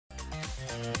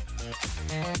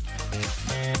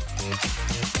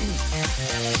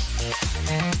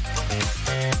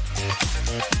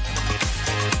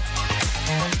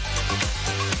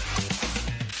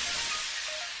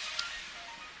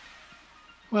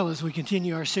Well, as we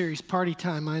continue our series, Party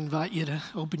Time, I invite you to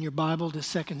open your Bible to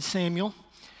 2 Samuel,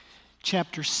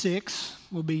 chapter 6.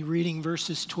 We'll be reading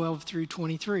verses 12 through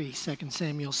 23. 2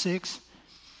 Samuel 6,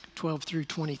 12 through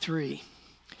 23.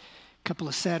 A couple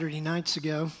of Saturday nights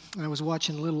ago, I was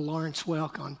watching Little Lawrence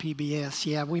Welk on PBS.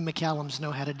 Yeah, we McCallums know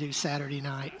how to do Saturday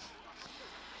night.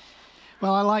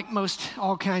 Well, I like most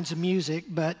all kinds of music,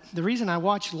 but the reason I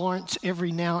watch Lawrence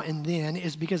every now and then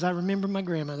is because I remember my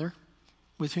grandmother,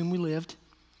 with whom we lived,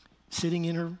 sitting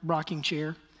in her rocking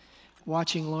chair,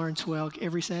 watching Lawrence Welk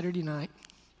every Saturday night.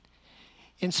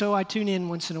 And so I tune in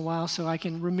once in a while so I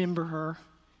can remember her,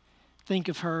 think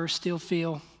of her, still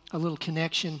feel a little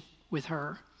connection with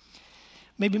her.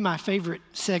 Maybe my favorite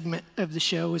segment of the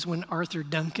show is when Arthur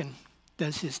Duncan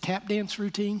does his tap dance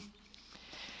routine.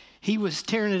 He was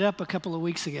tearing it up a couple of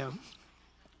weeks ago.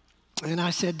 And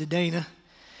I said to Dana,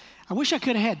 I wish I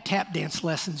could have had tap dance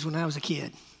lessons when I was a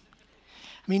kid.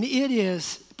 I mean, it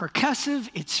is percussive,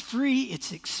 it's free,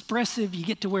 it's expressive. You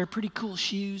get to wear pretty cool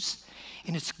shoes,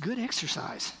 and it's good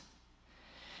exercise.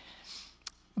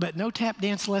 But no tap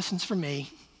dance lessons for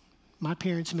me. My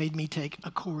parents made me take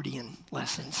accordion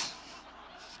lessons.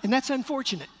 And that's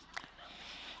unfortunate,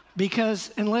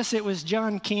 because unless it was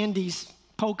John Candy's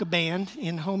polka band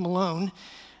in Home Alone,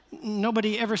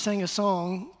 nobody ever sang a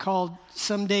song called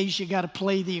Some Days You Gotta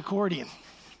Play the Accordion.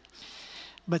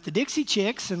 But the Dixie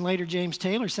Chicks and later James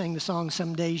Taylor sang the song,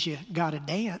 Some Days You Gotta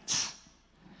Dance.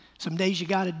 Some days you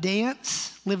gotta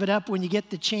dance, live it up when you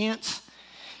get the chance.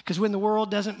 Because when the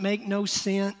world doesn't make no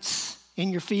sense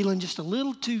and you're feeling just a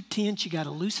little too tense, you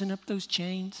gotta loosen up those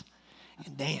chains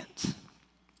and dance.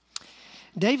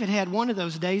 David had one of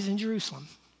those days in Jerusalem.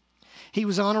 He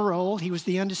was on a roll. He was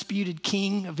the undisputed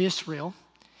king of Israel.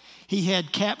 He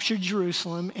had captured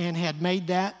Jerusalem and had made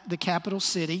that the capital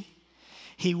city.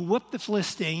 He whooped the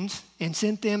Philistines and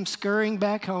sent them scurrying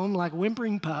back home like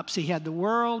whimpering pups. He had the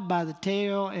world by the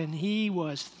tail, and he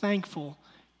was thankful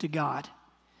to God.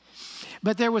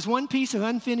 But there was one piece of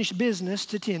unfinished business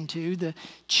to tend to. The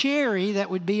cherry that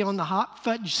would be on the hot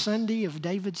fudge sundae of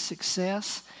David's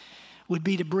success would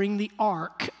be to bring the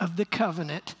Ark of the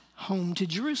Covenant home to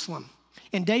Jerusalem.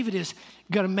 And David is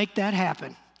going to make that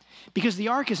happen. Because the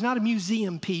ark is not a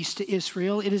museum piece to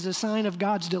Israel. It is a sign of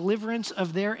God's deliverance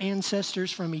of their ancestors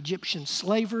from Egyptian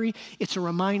slavery. It's a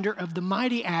reminder of the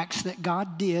mighty acts that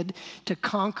God did to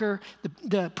conquer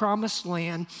the promised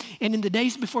land. And in the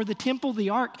days before the temple, the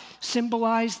ark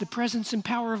symbolized the presence and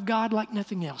power of God like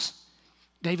nothing else.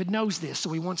 David knows this, so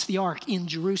he wants the ark in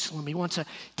Jerusalem. He wants a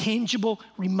tangible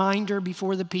reminder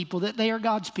before the people that they are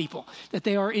God's people, that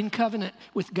they are in covenant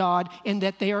with God, and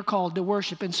that they are called to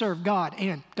worship and serve God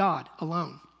and God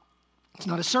alone. It's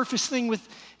not a surface thing with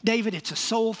David. It's a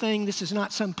soul thing. This is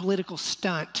not some political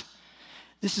stunt.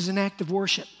 This is an act of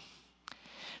worship.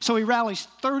 So he rallies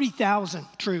 30,000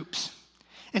 troops,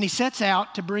 and he sets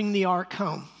out to bring the ark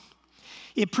home.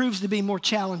 It proves to be more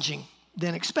challenging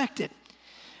than expected.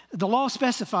 The law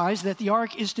specifies that the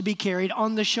ark is to be carried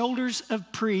on the shoulders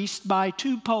of priests by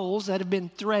two poles that have been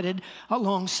threaded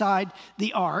alongside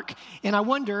the ark. And I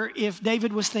wonder if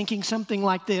David was thinking something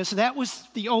like this. That was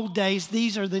the old days.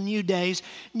 These are the new days.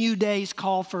 New days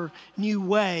call for new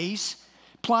ways.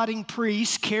 Plodding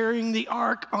priests carrying the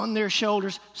ark on their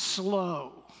shoulders,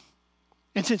 slow.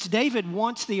 And since David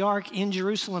wants the ark in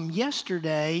Jerusalem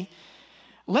yesterday,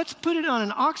 let's put it on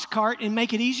an ox cart and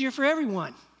make it easier for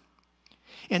everyone.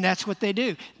 And that's what they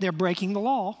do. They're breaking the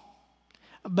law,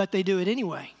 but they do it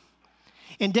anyway.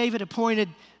 And David appointed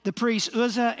the priests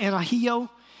Uzzah and Ahio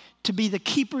to be the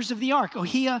keepers of the ark.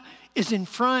 Ahio is in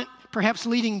front, perhaps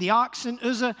leading the oxen.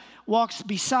 Uzzah walks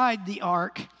beside the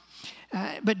ark.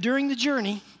 But during the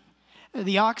journey,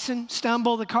 the oxen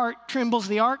stumble, the cart trembles,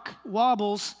 the ark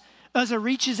wobbles. Uzzah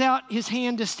reaches out his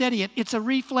hand to steady it. It's a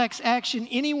reflex action.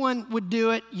 Anyone would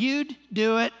do it. You'd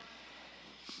do it.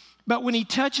 But when he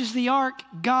touches the ark,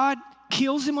 God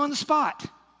kills him on the spot.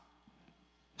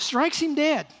 Strikes him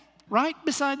dead right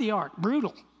beside the ark.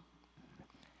 Brutal.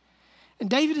 And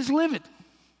David is livid.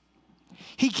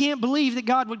 He can't believe that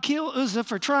God would kill Uzzah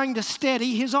for trying to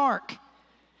steady his ark.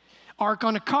 Ark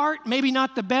on a cart, maybe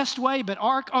not the best way, but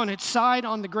ark on its side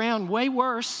on the ground, way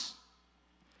worse.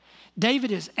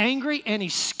 David is angry and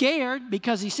he's scared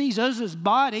because he sees Uzzah's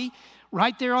body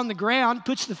right there on the ground,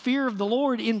 puts the fear of the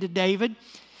Lord into David.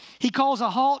 He calls a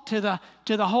halt to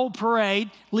the whole parade,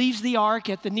 leaves the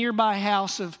ark at the nearby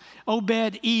house of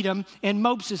Obed-Edom, and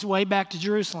mopes his way back to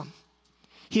Jerusalem.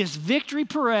 His victory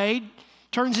parade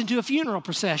turns into a funeral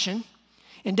procession,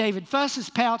 And David fusses,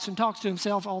 pouts, and talks to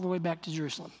himself all the way back to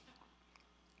Jerusalem.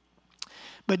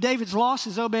 But David's loss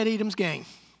is Obed-Edom's gain.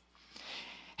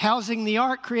 Housing the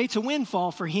ark creates a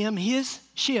windfall for him. His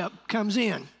ship comes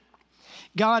in.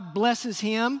 God blesses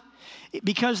him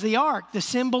because the ark, the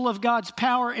symbol of God's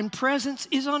power and presence,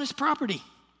 is on his property.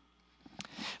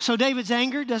 So David's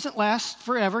anger doesn't last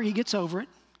forever. He gets over it.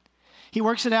 He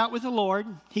works it out with the Lord.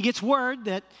 He gets word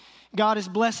that God is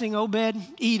blessing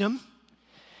Obed-Edom.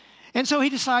 And so he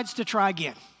decides to try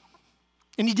again.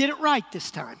 And he did it right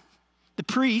this time. The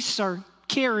priests are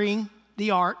carrying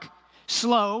the ark,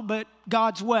 slow, but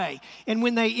God's way. And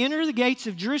when they enter the gates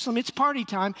of Jerusalem, it's party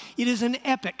time. It is an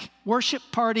epic worship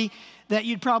party that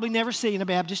you'd probably never see in a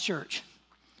Baptist church.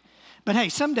 But hey,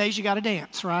 some days you got to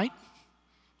dance, right?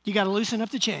 You got to loosen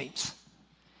up the chains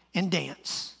and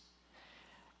dance.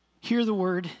 Hear the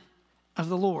word of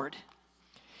the Lord.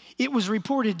 It was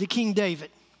reported to King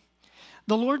David,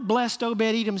 the Lord blessed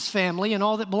Obed-Edom's family and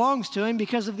all that belongs to him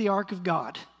because of the ark of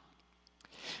God.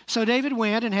 So David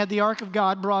went and had the ark of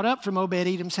God brought up from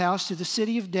Obed-Edom's house to the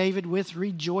city of David with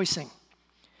rejoicing.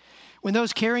 When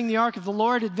those carrying the ark of the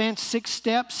Lord advanced 6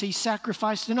 steps, he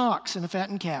sacrificed an ox and a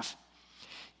fattened calf.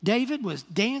 David was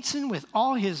dancing with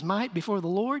all his might before the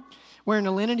Lord, wearing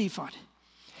a linen ephod.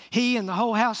 He and the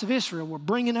whole house of Israel were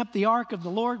bringing up the ark of the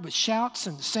Lord with shouts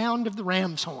and the sound of the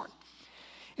ram's horn.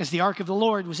 As the ark of the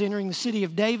Lord was entering the city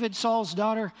of David, Saul's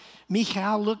daughter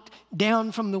Michal looked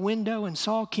down from the window and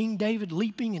saw King David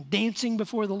leaping and dancing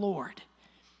before the Lord.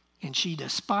 And she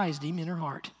despised him in her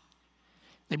heart.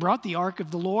 They brought the ark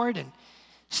of the Lord and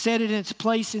set it in its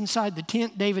place inside the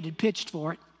tent David had pitched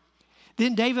for it.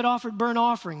 Then David offered burnt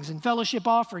offerings and fellowship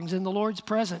offerings in the Lord's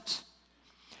presence.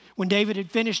 When David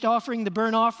had finished offering the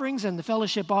burnt offerings and the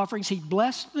fellowship offerings, he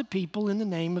blessed the people in the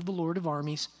name of the Lord of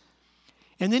armies.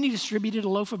 And then he distributed a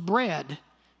loaf of bread,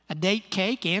 a date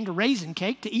cake, and a raisin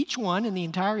cake to each one in the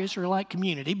entire Israelite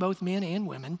community, both men and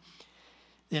women.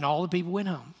 Then all the people went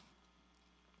home.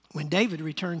 When David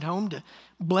returned home to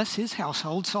bless his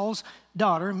household, Saul's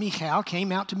daughter, Michal,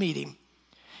 came out to meet him.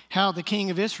 "How the king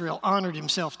of Israel honored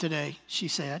himself today," she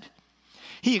said.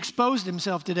 "He exposed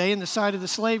himself today in the sight of the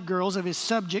slave girls of his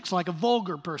subjects like a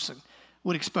vulgar person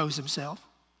would expose himself."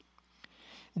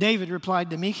 David replied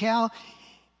to Michal,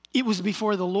 "It was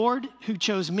before the Lord who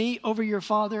chose me over your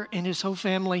father and his whole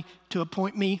family to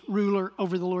appoint me ruler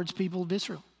over the Lord's people of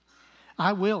Israel.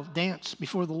 I will dance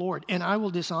before the Lord, and I will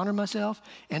dishonor myself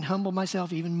and humble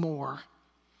myself even more.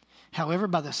 However,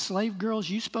 by the slave girls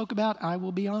you spoke about, I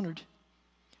will be honored."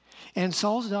 And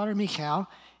Saul's daughter Michal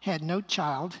had no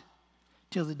child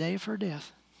till the day of her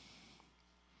death.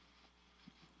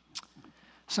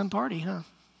 Some party, huh?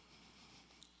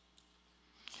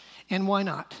 And why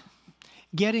not?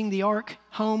 Getting the ark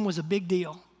home was a big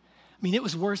deal. I mean, it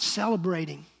was worth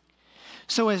celebrating.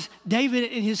 So as David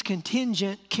and his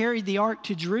contingent carried the ark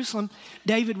to Jerusalem,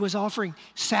 David was offering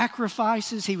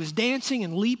sacrifices. He was dancing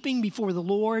and leaping before the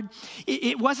Lord.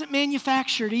 It wasn't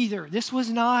manufactured either. This was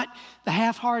not the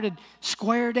half-hearted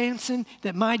square dancing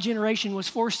that my generation was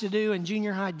forced to do in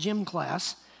junior high gym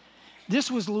class.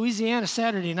 This was Louisiana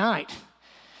Saturday night.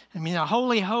 I mean, a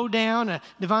holy hoedown, a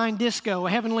divine disco, a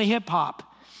heavenly hip-hop.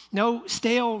 No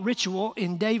stale ritual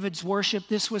in David's worship.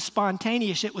 This was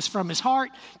spontaneous. It was from his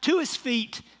heart to his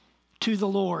feet to the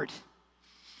Lord.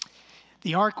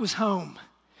 The ark was home,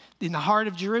 in the heart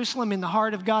of Jerusalem, in the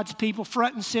heart of God's people,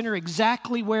 front and center,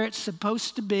 exactly where it's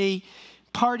supposed to be.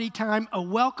 Party time, a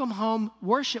welcome home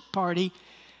worship party.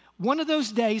 One of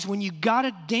those days when you got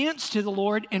to dance to the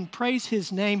Lord and praise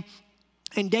his name.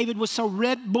 And David was so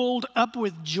Red Bulled up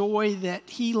with joy that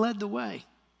he led the way.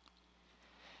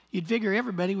 You'd figure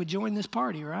everybody would join this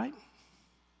party, right?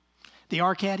 The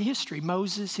ark had history,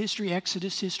 Moses history,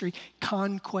 Exodus history,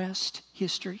 conquest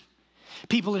history.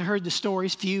 People had heard the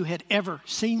stories, few had ever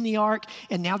seen the ark,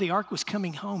 and now the ark was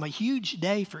coming home. A huge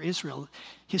day for Israel,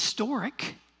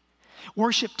 historic.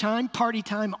 Worship time, party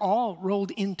time, all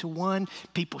rolled into one.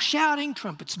 People shouting,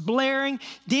 trumpets blaring,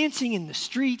 dancing in the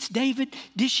streets. David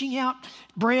dishing out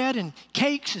bread and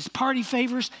cakes as party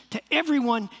favors to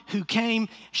everyone who came.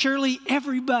 Surely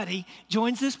everybody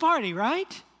joins this party,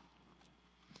 right?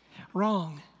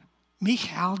 Wrong.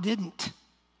 Michal didn't.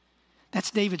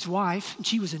 That's David's wife, and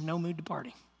she was in no mood to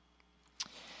party.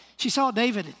 She saw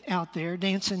David out there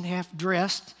dancing half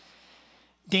dressed,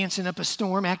 dancing up a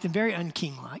storm, acting very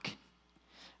unkinglike.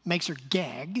 Makes her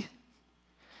gag.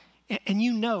 And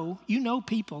you know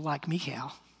people like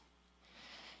Michal.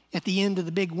 At the end of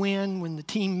the big win, when her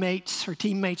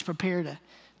teammates prepare to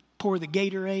pour the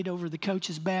Gatorade over the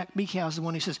coach's back, Michal's the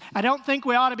one who says, "I don't think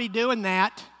we ought to be doing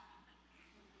that."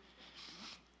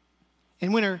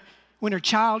 And when her when her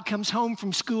child comes home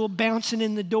from school, bouncing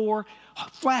in the door,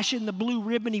 flashing the blue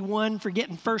ribbon he won for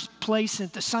getting first place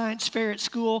at the science fair at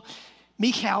school.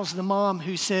 Michal's the mom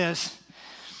who says,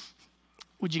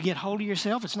 would you get hold of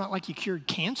yourself? It's not like you cured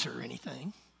cancer or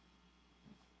anything.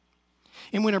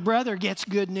 And when her brother gets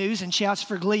good news and shouts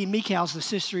for glee, Michal's the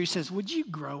sister who says, would you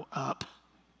grow up?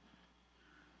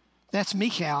 That's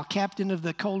Michal, captain of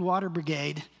the Cold Water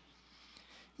Brigade,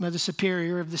 Mother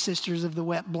Superior of the Sisters of the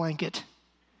Wet Blanket.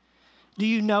 Do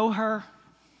you know her?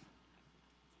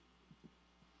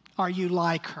 Are you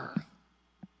like her?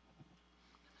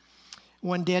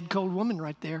 One dead, cold woman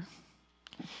right there.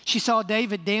 She saw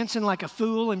David dancing like a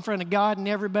fool in front of God and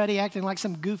everybody, acting like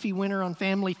some goofy winner on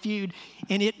Family Feud,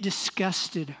 and it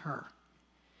disgusted her.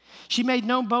 She made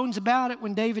no bones about it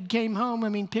when David came home. I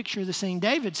mean, picture the scene.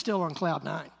 David's still on cloud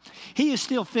nine. He is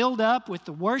still filled up with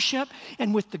the worship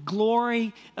and with the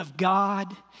glory of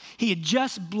God. He had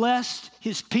just blessed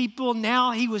his people.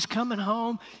 Now he was coming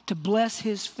home to bless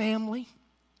his family.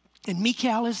 And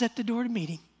Michal is at the door to meet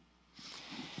him.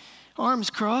 Arms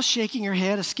crossed, shaking her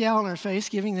head, a scowl on her face,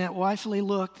 giving that wifely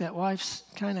look that wives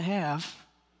kind of have.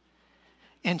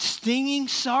 And stinging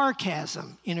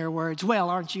sarcasm in her words. Well,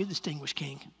 aren't you the distinguished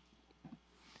king?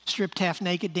 Stripped half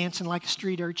naked, dancing like a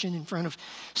street urchin in front of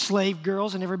slave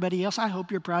girls and everybody else. I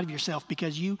hope you're proud of yourself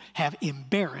because you have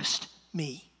embarrassed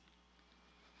me.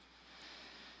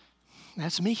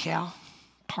 That's Michal,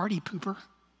 party pooper.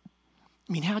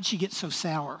 I mean, how'd she get so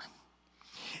sour?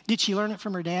 Did she learn it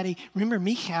from her daddy? Remember,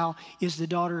 Michal is the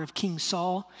daughter of King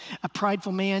Saul, a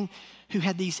prideful man who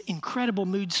had these incredible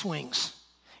mood swings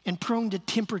and prone to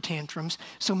temper tantrums.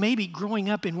 So maybe growing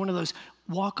up in one of those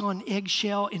walk-on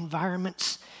eggshell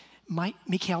environments,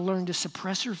 Michal learn to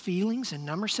suppress her feelings and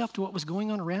numb herself to what was going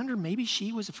on around her. Maybe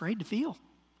she was afraid to feel.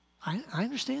 I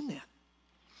understand that.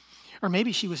 Or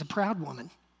maybe she was a proud woman,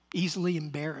 easily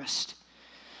embarrassed.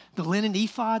 The linen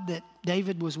ephod that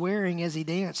David was wearing as he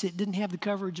danced, it didn't have the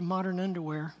coverage of modern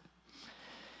underwear.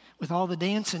 With all the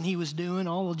dancing he was doing,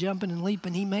 all the jumping and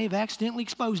leaping, he may have accidentally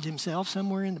exposed himself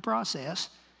somewhere in the process.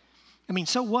 I mean,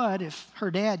 so what if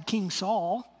her dad, King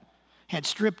Saul, had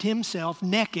stripped himself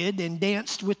naked and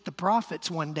danced with the prophets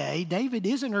one day? David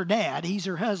isn't her dad, he's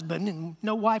her husband, and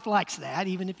no wife likes that,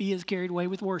 even if he is carried away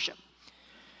with worship.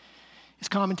 As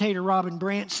commentator Robin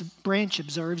Branch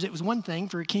observes, it was one thing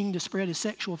for a king to spread his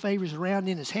sexual favors around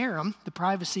in his harem, the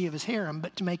privacy of his harem,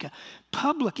 but to make a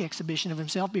public exhibition of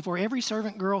himself before every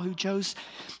servant girl who chose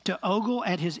to ogle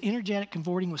at his energetic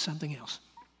cavorting was something else.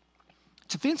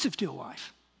 It's offensive to a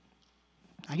wife.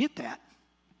 I get that.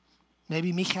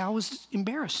 Maybe Michal was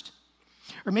embarrassed.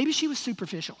 Or maybe she was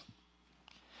superficial,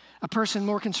 a person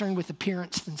more concerned with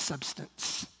appearance than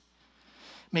substance.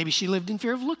 Maybe she lived in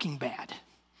fear of looking bad,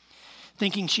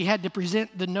 thinking she had to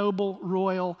present the noble,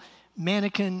 royal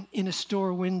mannequin in a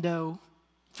store window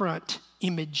front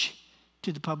image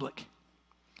to the public.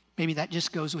 Maybe that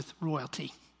just goes with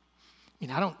royalty. I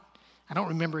mean, I don't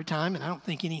remember a time, and I don't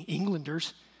think any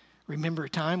Englanders remember a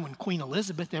time when Queen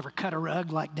Elizabeth ever cut a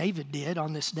rug like David did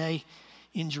on this day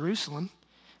in Jerusalem.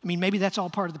 I mean, maybe that's all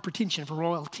part of the pretension for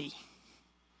royalty.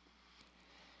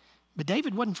 But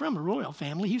David wasn't from a royal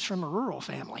family. He was from a rural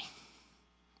family.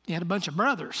 He had a bunch of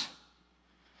brothers.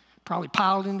 Probably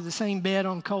piled into the same bed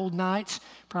on cold nights.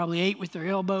 Probably ate with their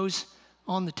elbows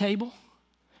on the table.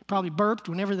 Probably burped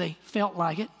whenever they felt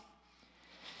like it.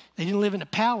 They didn't live in a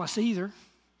palace either.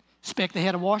 Expect they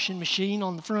had a washing machine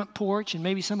on the front porch and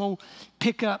maybe some old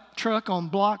pickup truck on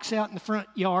blocks out in the front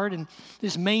yard, and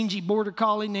this mangy border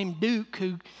collie named Duke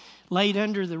who laid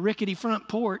under the rickety front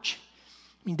porch.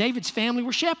 I mean, David's family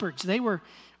were shepherds. They were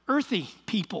earthy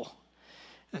people,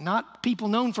 and not people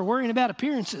known for worrying about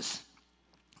appearances.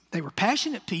 They were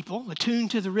passionate people, attuned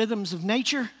to the rhythms of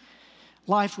nature.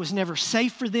 Life was never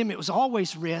safe for them. It was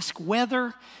always risk.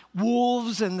 Weather,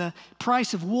 wolves, and the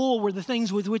price of wool were the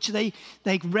things with which they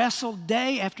wrestled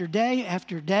day after day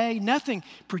after day. Nothing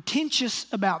pretentious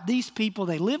about these people.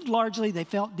 They lived largely, they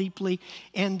felt deeply,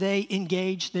 and they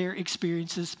engaged their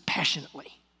experiences passionately.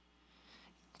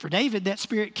 For David, that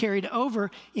spirit carried over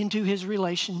into his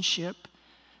relationship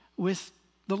with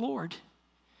the Lord.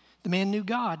 The man knew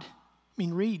God. I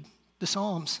mean, read the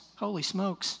Psalms. Holy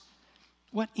smokes.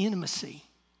 What intimacy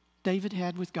David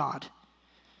had with God.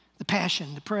 The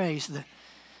passion, the praise, the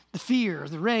fear,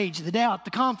 the rage, the doubt,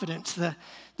 the confidence, the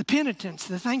penitence,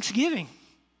 the thanksgiving.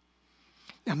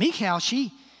 Now, Michal,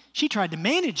 she tried to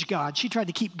manage God. She tried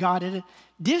to keep God at a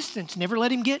distance, never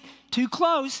let him get too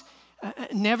close,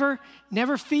 never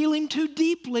feel him too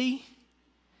deeply.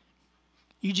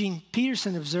 Eugene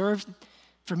Peterson observed,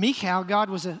 for Michal, God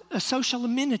was a social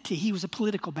amenity. He was a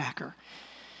political backer.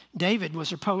 David was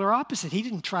her polar opposite. He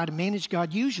didn't try to manage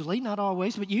God usually, not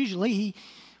always, but usually he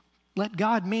let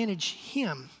God manage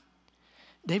him.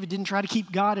 David didn't try to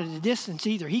keep God at a distance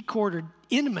either. He courted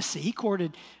intimacy. He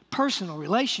courted personal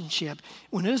relationship.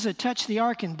 When Uzzah touched the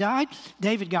ark and died,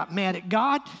 David got mad at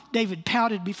God. David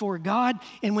pouted before God.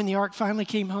 And when the ark finally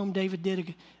came home, David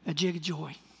did a jig of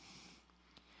joy.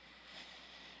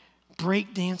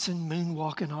 Breakdancing,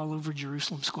 moonwalking all over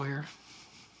Jerusalem Square.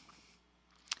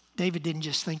 David didn't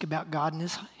just think about God in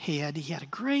his head. He had a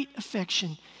great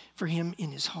affection for him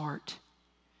in his heart.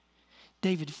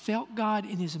 David felt God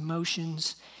in his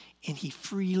emotions, and he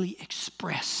freely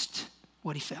expressed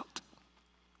what he felt.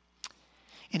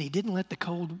 And he didn't let the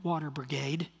cold water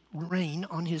brigade rain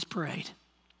on his parade.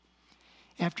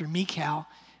 After Michal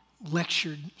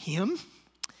lectured him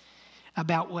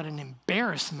about what an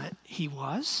embarrassment he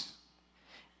was,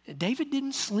 David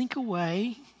didn't slink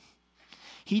away.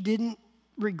 He didn't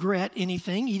regret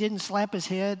anything. He didn't slap his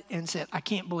head and said, I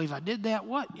can't believe I did that.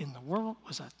 What in the world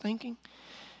was I thinking?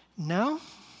 No.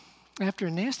 After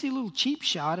a nasty little cheap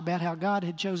shot about how God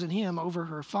had chosen him over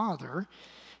her father,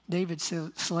 David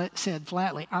said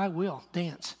flatly, I will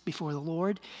dance before the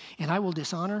Lord, and I will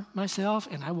dishonor myself,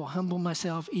 and I will humble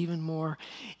myself even more.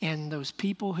 And those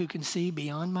people who can see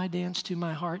beyond my dance to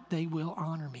my heart, they will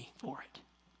honor me for it.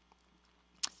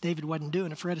 David wasn't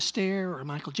doing a Fred Astaire or a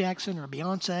Michael Jackson or a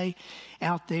Beyonce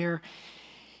out there.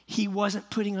 He wasn't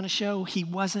putting on a show. He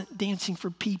wasn't dancing for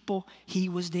people. He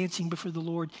was dancing before the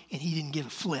Lord, and he didn't give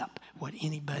a flip what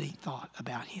anybody thought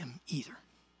about him either.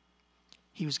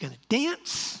 He was going to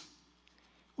dance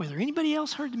whether anybody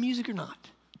else heard the music or not.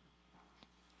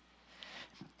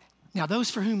 Now, those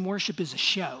for whom worship is a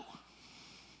show,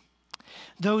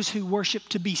 those who worship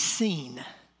to be seen,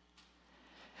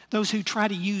 those who try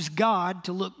to use God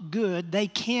to look good, they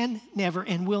can never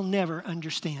and will never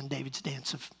understand David's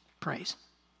dance of praise.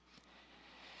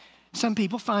 Some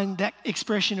people find that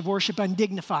expression of worship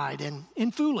undignified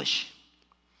and foolish.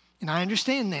 And I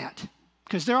understand that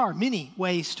because there are many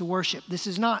ways to worship. This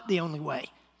is not the only way.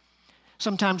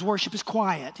 Sometimes worship is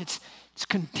quiet. It's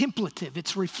contemplative.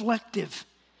 It's reflective.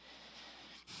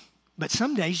 But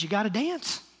some days you got to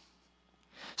dance.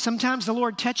 Sometimes the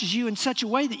Lord touches you in such a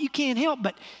way that you can't help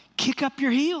but kick up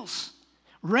your heels,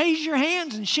 raise your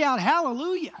hands and shout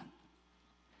hallelujah.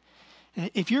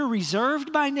 If you're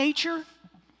reserved by nature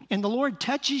and the Lord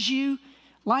touches you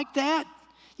like that,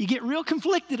 you get real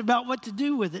conflicted about what to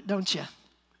do with it, don't you?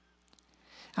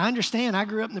 I understand. I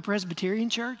grew up in the Presbyterian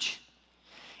church,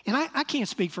 and I can't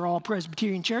speak for all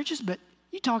Presbyterian churches, but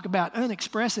you talk about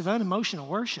unexpressive, unemotional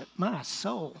worship, my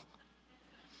soul.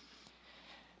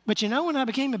 But you know, when I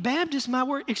became a Baptist,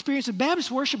 my experience of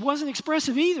Baptist worship wasn't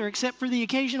expressive either, except for the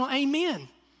occasional amen.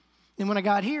 And when I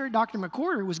got here, Dr.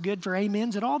 McCorder was good for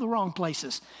amens at all the wrong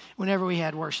places whenever we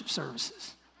had worship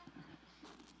services.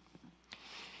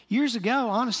 Years ago,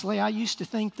 honestly, I used to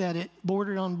think that it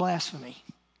bordered on blasphemy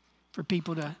for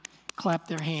people to clap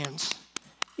their hands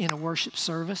in a worship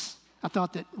service. I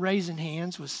thought that raising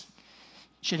hands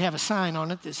should have a sign on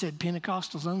it that said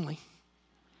Pentecostals only.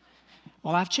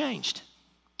 Well, I've changed.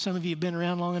 Some of you have been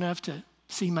around long enough to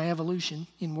see my evolution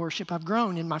in worship. I've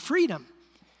grown in my freedom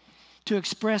to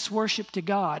express worship to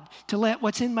God, to let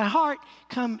what's in my heart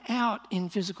come out in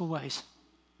physical ways.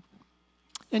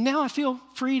 And now I feel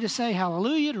free to say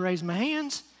hallelujah, to raise my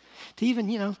hands, to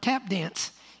even, tap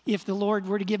dance if the Lord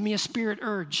were to give me a spirit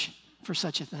urge for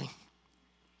such a thing.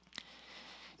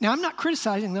 Now, I'm not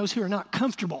criticizing those who are not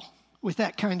comfortable with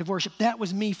that kind of worship. That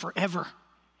was me forever.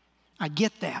 I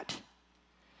get that.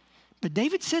 But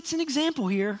David sets an example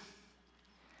here,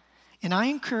 and I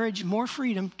encourage more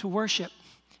freedom to worship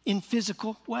in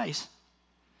physical ways.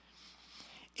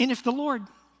 And here's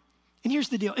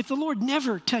the deal, if the Lord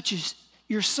never touches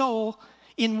your soul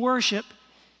in worship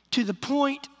to the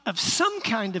point of some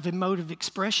kind of emotive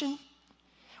expression,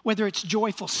 whether it's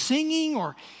joyful singing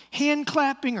or hand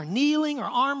clapping or kneeling or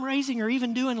arm raising or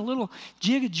even doing a little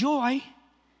jig of joy,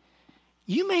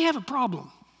 you may have a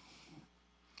problem.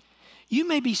 You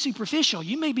may be superficial.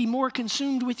 You may be more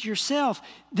consumed with yourself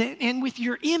and with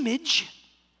your image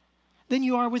than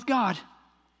you are with God.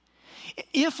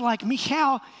 If, like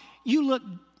Michal, you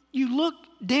look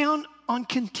down on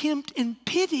contempt and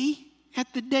pity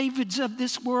at the Davids of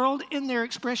this world in their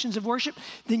expressions of worship,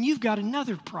 then you've got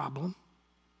another problem.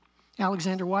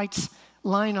 Alexander White's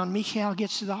line on Michal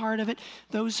gets to the heart of it.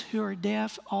 Those who are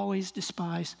deaf always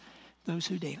despise those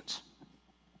who dance.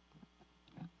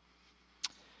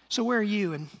 So where are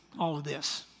you in all of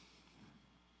this?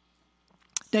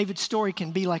 David's story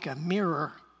can be like a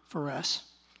mirror for us.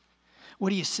 What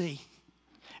do you see?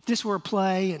 If this were a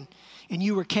play and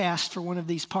you were cast for one of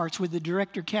these parts, would the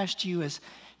director cast you as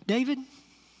David?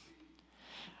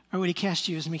 Or would he cast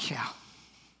you as Michal?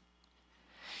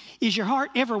 Is your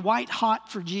heart ever white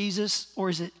hot for Jesus, or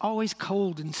is it always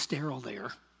cold and sterile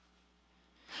there?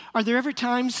 Are there ever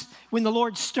times when the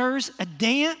Lord stirs a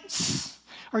dance,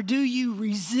 or do you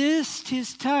resist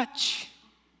his touch?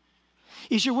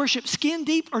 Is your worship skin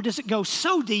deep, or does it go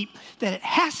so deep that it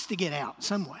has to get out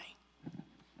some way?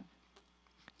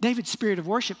 David's spirit of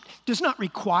worship does not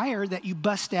require that you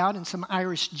bust out in some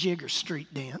Irish jig or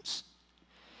street dance.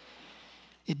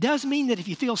 It does mean that if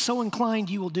you feel so inclined,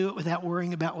 you will do it without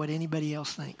worrying about what anybody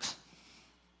else thinks.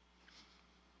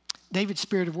 David's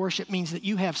spirit of worship means that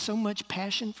you have so much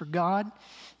passion for God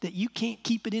that you can't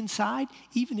keep it inside,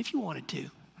 even if you wanted to.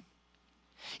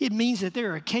 It means that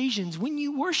there are occasions when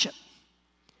you worship,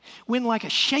 when like a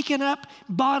shaken up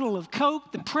bottle of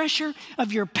Coke, the pressure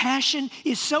of your passion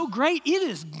is so great, it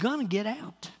is going to get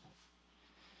out.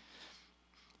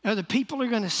 Other people are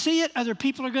going to see it. Other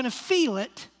people are going to feel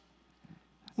it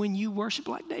when you worship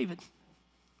like David.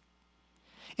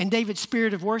 And David's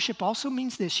spirit of worship also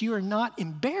means this: you are not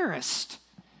embarrassed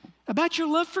about your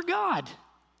love for God.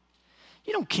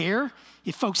 You don't care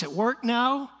if folks at work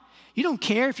know. You don't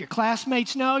care if your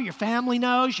classmates know, your family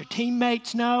knows, your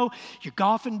teammates know, your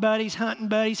golfing buddies, hunting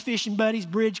buddies, fishing buddies,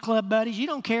 bridge club buddies. You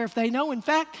don't care if they know. In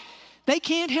fact, they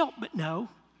can't help but know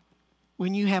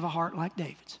when you have a heart like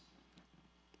David's.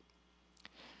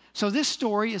 So this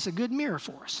story is a good mirror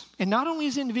for us. And not only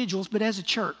as individuals, but as a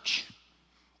church.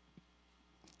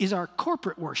 Is our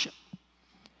corporate worship,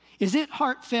 is it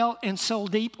heartfelt and soul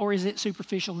deep, or is it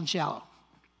superficial and shallow?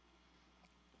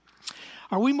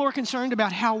 Are we more concerned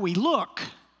about how we look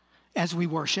as we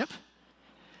worship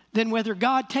than whether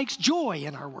God takes joy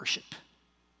in our worship?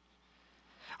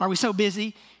 Are we so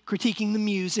busy critiquing the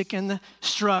music and the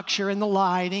structure and the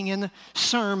lighting and the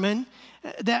sermon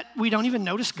that we don't even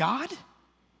notice God?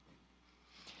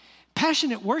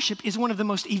 Passionate worship is one of the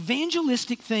most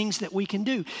evangelistic things that we can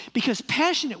do, because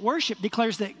passionate worship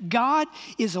declares that God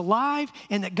is alive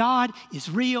and that God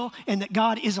is real and that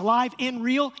God is alive and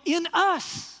real in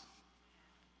us.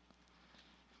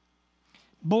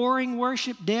 Boring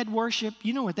worship, dead worship,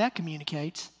 you know what that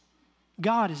communicates.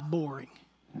 God is boring.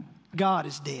 God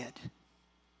is dead.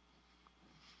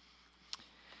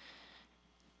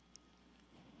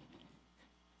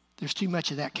 There's too much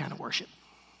of that kind of worship.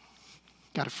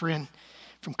 Got a friend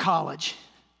from college.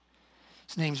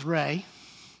 His name's Ray.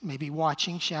 Maybe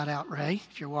watching. Shout out, Ray,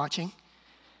 if you're watching.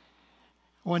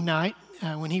 One night,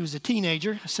 when he was a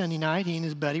teenager, a Sunday night, he and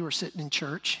his buddy were sitting in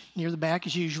church near the back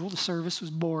as usual. The service was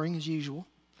boring as usual.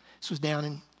 This was down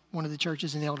in one of the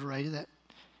churches in El Dorado that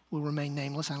will remain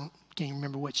nameless. Can't even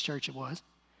remember which church it was.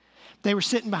 They were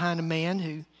sitting behind a man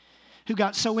who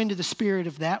got so into the spirit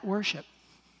of that worship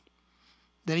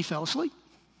that he fell asleep.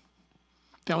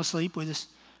 Fell asleep with his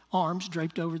arms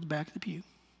draped over the back of the pew.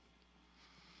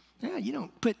 Now, you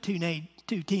don't put two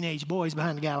teenage boys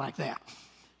behind a guy like that.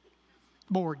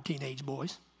 Bored teenage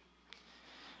boys.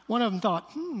 One of them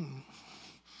thought, look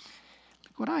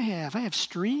what I have. I have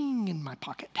string in my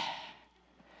pocket.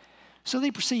 So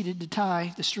they proceeded to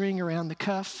tie the string around the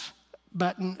cuff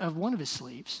button of one of his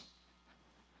sleeves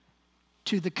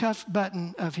to the cuff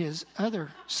button of his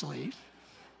other sleeve.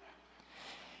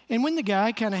 And when the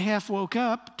guy kind of half woke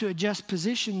up to adjust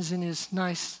positions in his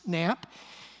nice nap,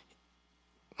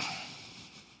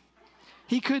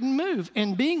 he couldn't move.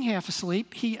 And being half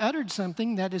asleep, he uttered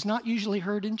something that is not usually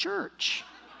heard in church.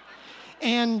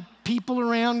 And people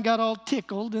around got all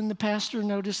tickled, and the pastor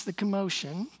noticed the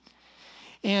commotion.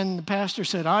 And the pastor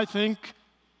said, I think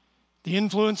the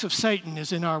influence of Satan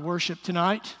is in our worship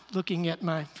tonight, looking at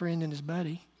my friend and his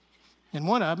buddy. And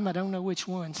one of them, I don't know which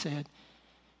one, said,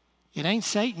 it ain't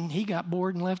Satan. He got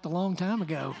bored and left a long time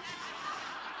ago.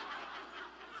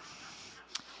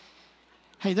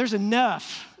 Hey, there's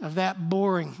enough of that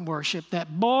boring worship,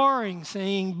 that boring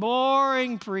singing,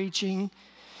 boring preaching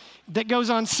that goes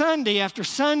on Sunday after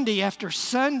Sunday after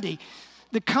Sunday.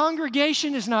 The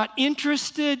congregation is not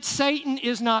interested, Satan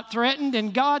is not threatened,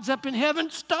 and God's up in heaven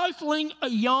stifling a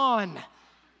yawn.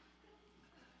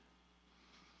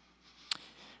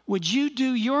 Would you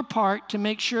do your part to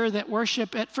make sure that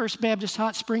worship at First Baptist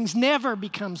Hot Springs never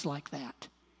becomes like that?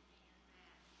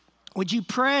 Would you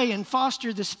pray and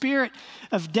foster the spirit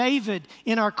of David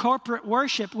in our corporate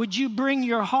worship? Would you bring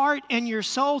your heart and your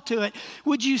soul to it?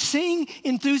 Would you sing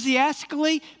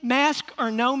enthusiastically, mask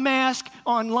or no mask,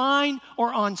 online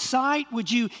or on site? Would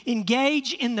you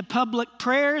engage in the public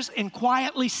prayers and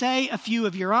quietly say a few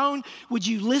of your own? Would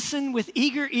you listen with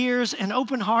eager ears and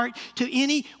open heart to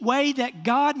any way that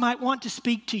God might want to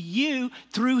speak to you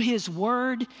through His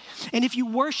Word? And if you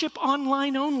worship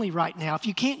online only right now, if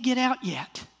you can't get out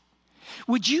yet,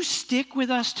 would you stick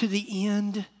with us to the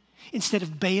end instead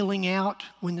of bailing out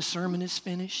when the sermon is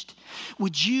finished?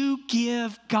 Would you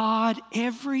give God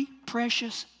every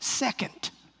precious second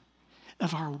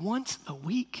of our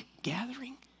once-a-week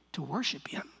gathering to worship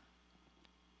Him?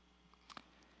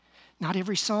 Not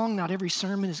every song, not every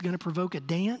sermon is going to provoke a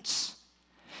dance,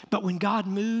 but when God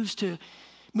moves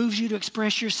you to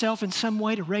express yourself in some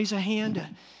way, to raise a hand, to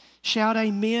shout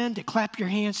amen, to clap your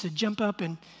hands, to jump up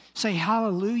and say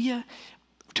hallelujah,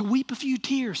 to weep a few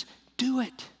tears, do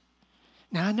it.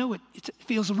 Now, I know it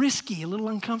feels risky, a little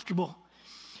uncomfortable.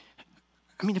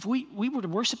 I mean, if we were to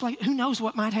worship like, who knows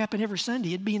what might happen every Sunday?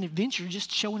 It'd be an adventure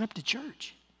just showing up to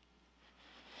church.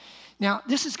 Now,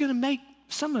 this is going to make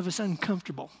some of us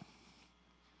uncomfortable,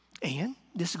 and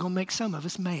this is going to make some of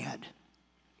us mad.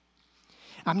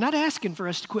 I'm not asking for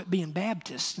us to quit being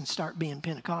Baptists and start being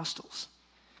Pentecostals.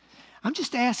 I'm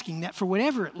just asking that for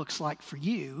whatever it looks like for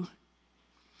you,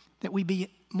 that we be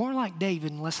more like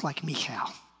David and less like Michal.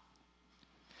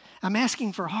 I'm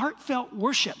asking for heartfelt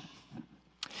worship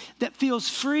that feels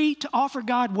free to offer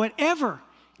God whatever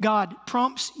God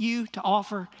prompts you to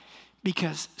offer,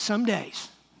 because some days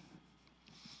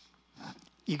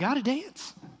you got to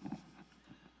dance.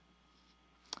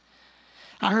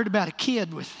 I heard about a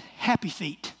kid with happy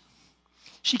feet.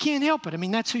 She can't help it. I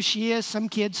mean, that's who she is. Some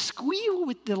kids squeal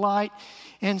with delight,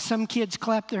 and some kids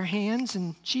clap their hands,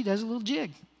 and she does a little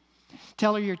jig.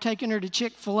 Tell her you're taking her to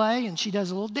Chick-fil-A, and she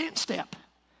does a little dance step.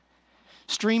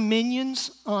 Stream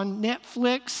Minions on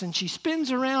Netflix, and she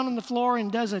spins around on the floor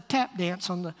and does a tap dance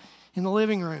in the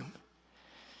living room.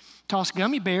 Toss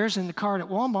gummy bears in the cart at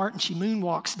Walmart, and she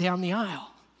moonwalks down the aisle.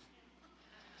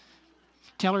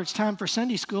 Tell her it's time for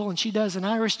Sunday school, and she does an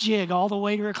Irish jig all the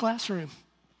way to her classroom.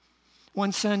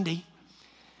 One Sunday,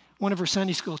 one of her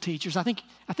Sunday school teachers, I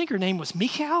think her name was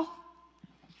Michal,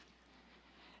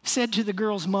 said to the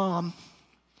girl's mom,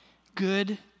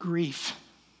 "Good grief.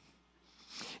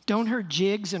 Don't her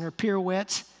jigs and her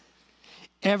pirouettes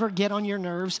ever get on your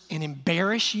nerves and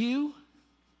embarrass you?"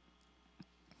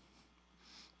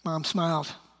 Mom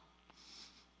smiled.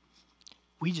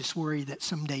 "We just worry that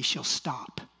someday she'll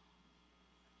stop."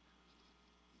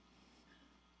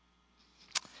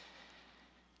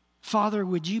 Father,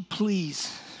 would you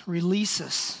please release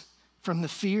us from the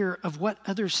fear of what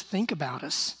others think about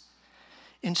us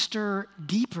and stir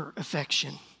deeper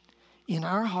affection in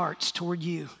our hearts toward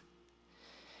you.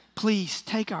 Please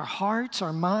take our hearts,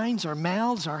 our minds, our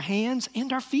mouths, our hands,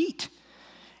 and our feet,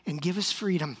 and give us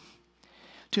freedom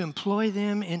to employ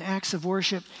them in acts of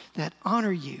worship that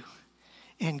honor you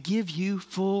and give you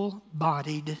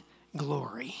full-bodied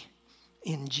glory.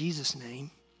 In Jesus' name,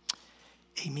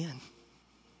 amen.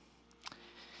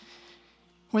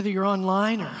 Whether you're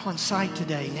online or on site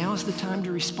today, now is the time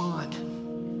to respond.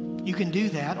 You can do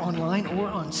that online or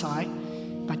on site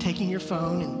by taking your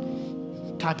phone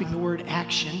and typing the word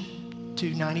action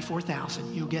to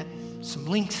 94,000. You'll get some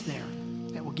links there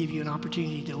that will give you an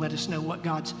opportunity to let us know what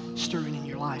God's stirring in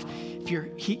your life.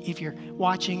 If you're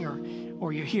watching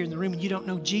or you're here in the room and you don't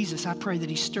know Jesus, I pray that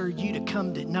He stirred you to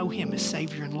come to know Him as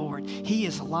Savior and Lord. He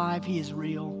is alive. He is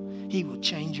real. He will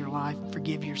change your life,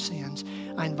 forgive your sins.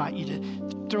 I invite you to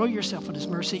throw yourself on His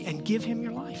mercy and give Him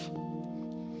your life.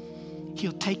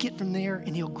 He'll take it from there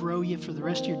and He'll grow you for the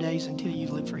rest of your days until you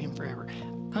live for Him forever.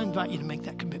 I invite you to make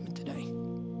that commitment today.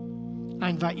 I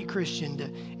invite you, Christian, to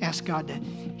ask God to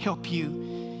help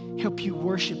you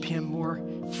worship Him more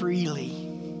freely.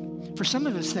 For some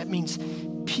of us, that means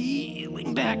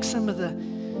peeling back some of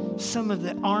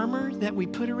the armor that we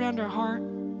put around our heart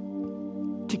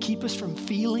to keep us from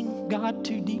feeling God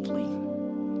too deeply.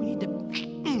 We need to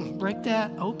break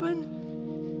that open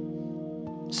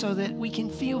so that we can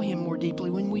feel Him more deeply.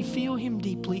 When we feel Him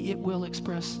deeply, it will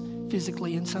express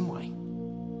physically in some way.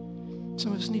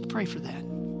 Some of us need to pray for that.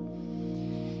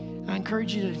 I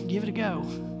encourage you to give it a go.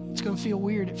 It's going to feel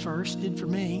weird at first, it did for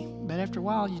me, but after a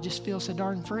while, you just feel so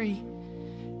darn free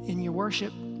in your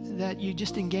worship that you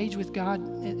just engage with God.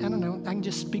 I don't know, I can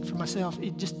just speak for myself.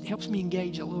 It just helps me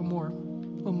engage a little more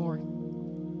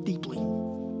deeply.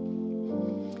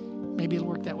 Maybe it'll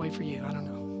work that way for you, I don't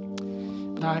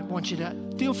know. But I want you to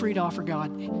feel free to offer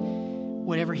God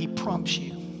whatever He prompts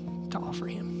you to offer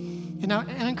Him. And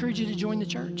I encourage you to join the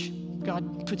church.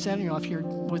 God puts that in your life. If you're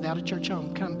without a church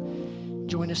home, come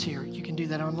join us here. You can do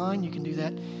that online. You can do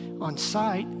that on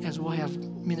site, as we'll have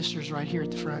ministers right here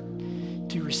at the front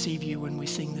to receive you when we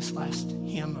sing this last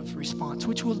hymn of response,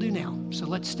 which we'll do now. So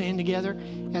let's stand together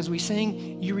as we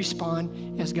sing. You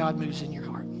respond as God moves in your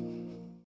heart.